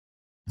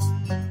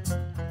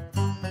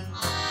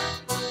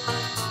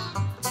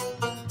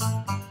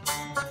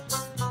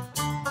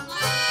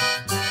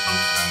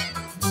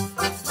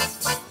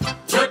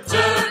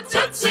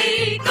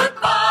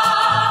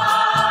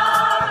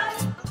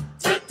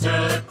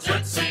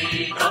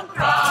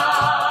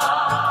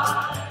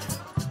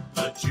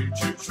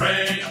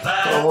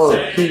I'm going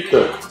to keep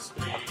the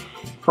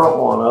front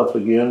one up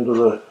again to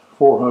the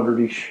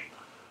 400-ish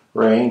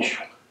range,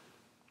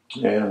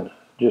 and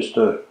just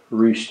to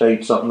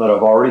restate something that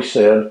I've already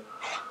said,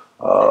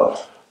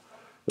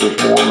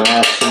 there's more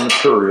mass and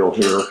material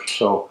here,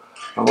 so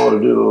I'm going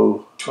to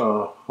do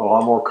a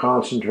lot more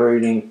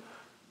concentrating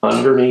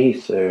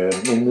underneath and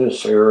in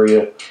this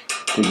area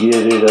to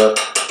get it up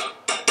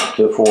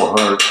to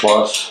 400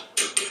 plus.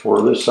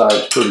 Where this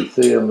side's pretty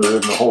thin, there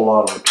isn't a whole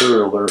lot of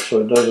material there,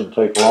 so it doesn't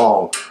take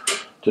long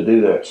to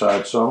do that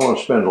side. So I'm going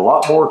to spend a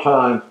lot more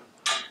time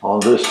on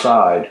this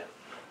side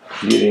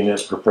getting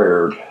it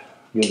prepared,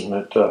 getting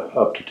it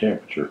up to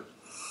temperature.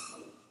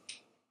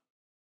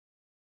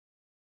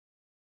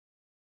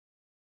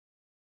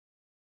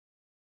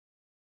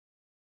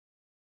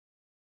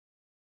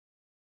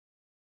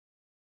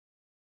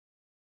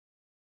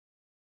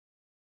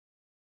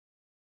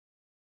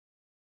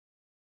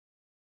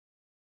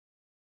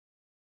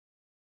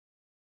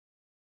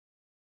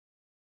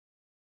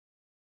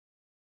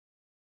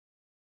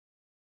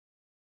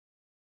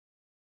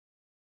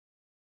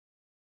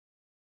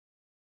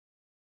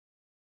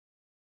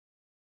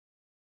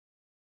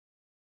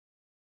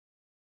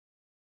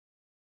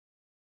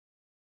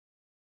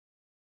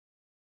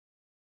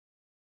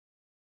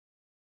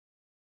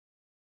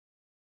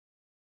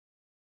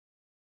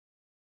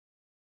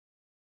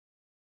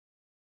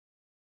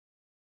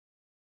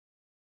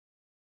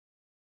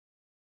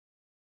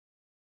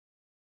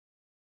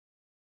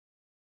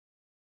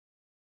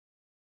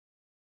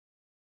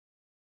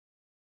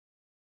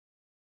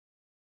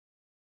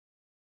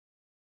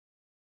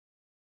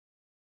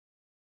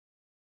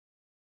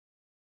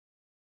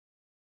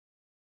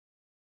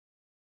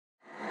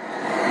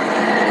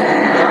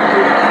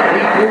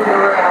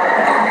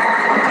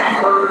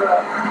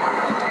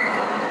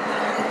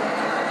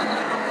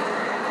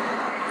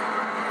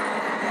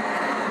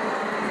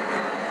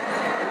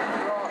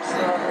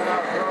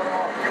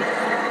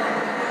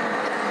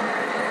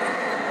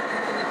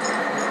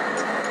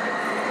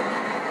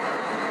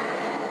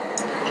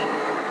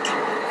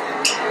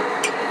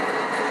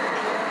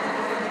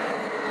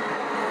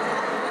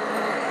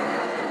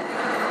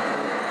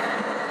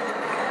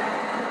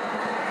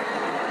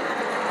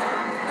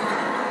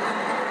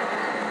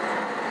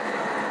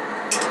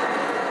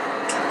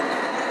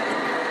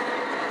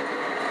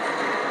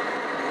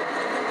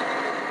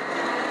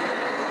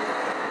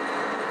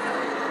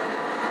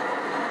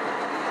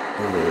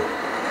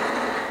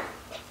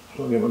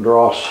 So get my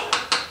dross,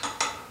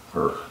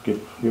 or get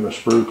my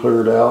sprue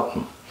cleared out,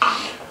 and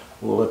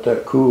we'll let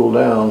that cool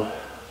down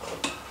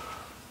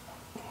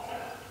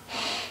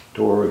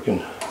to where we can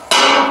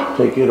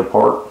take it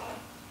apart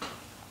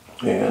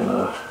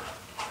and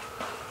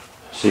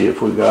see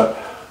if we got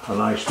a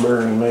nice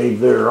bearing made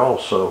there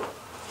also.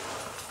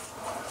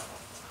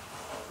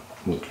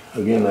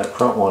 Again, that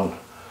front one,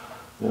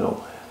 you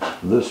know,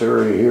 this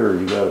area here,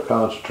 you got to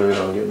concentrate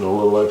on getting a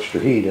little extra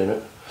heat in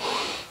it.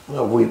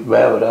 We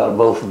Babbitt out of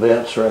both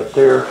vents right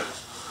there,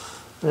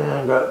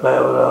 and got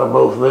Babbitt out of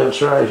both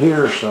vents right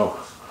here, so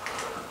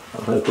I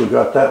think we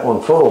got that one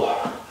full.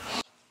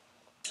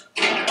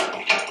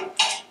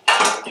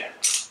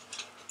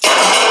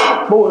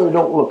 Boy,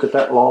 don't look at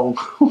that long.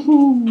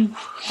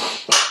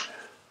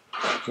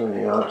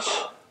 20 ounce.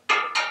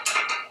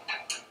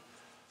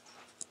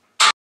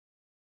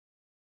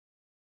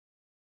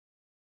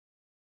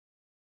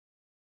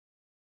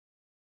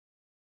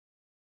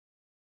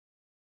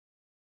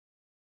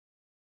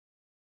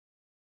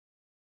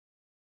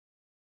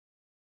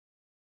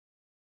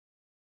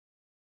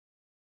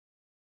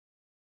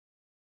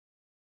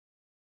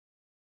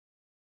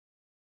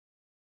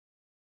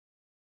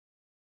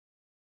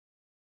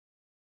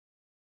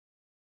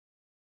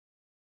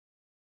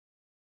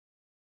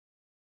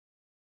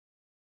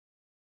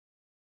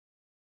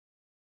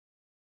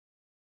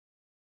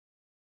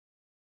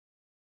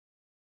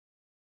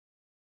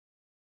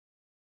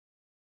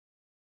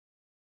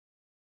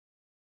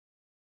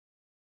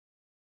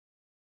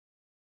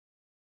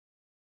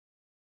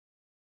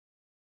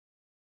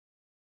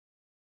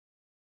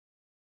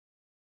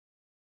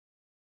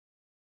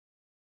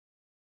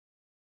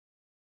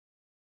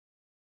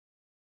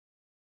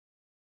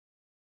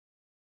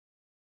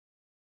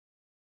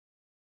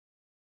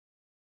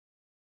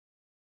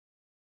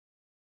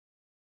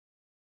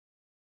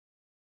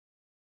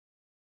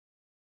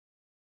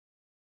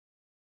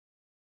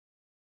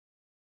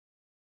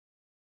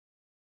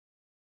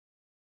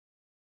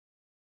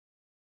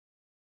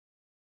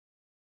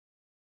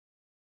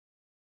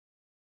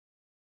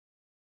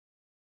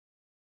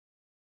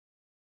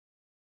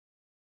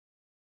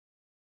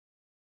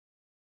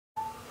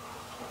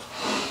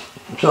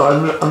 So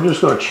I'm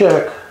just going to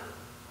check.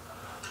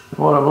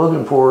 What I'm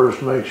looking for is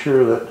to make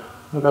sure that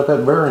I got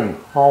that bearing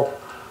all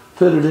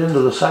fit it into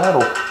the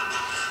saddle,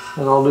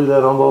 and I'll do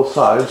that on both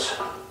sides.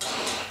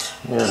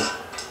 And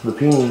the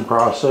peening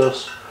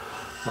process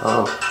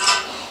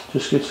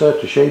just gets that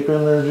to shape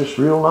in there just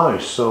real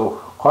nice. So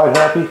quite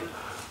happy.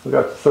 We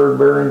got the third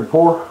bearing to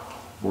pour.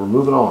 We're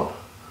moving on.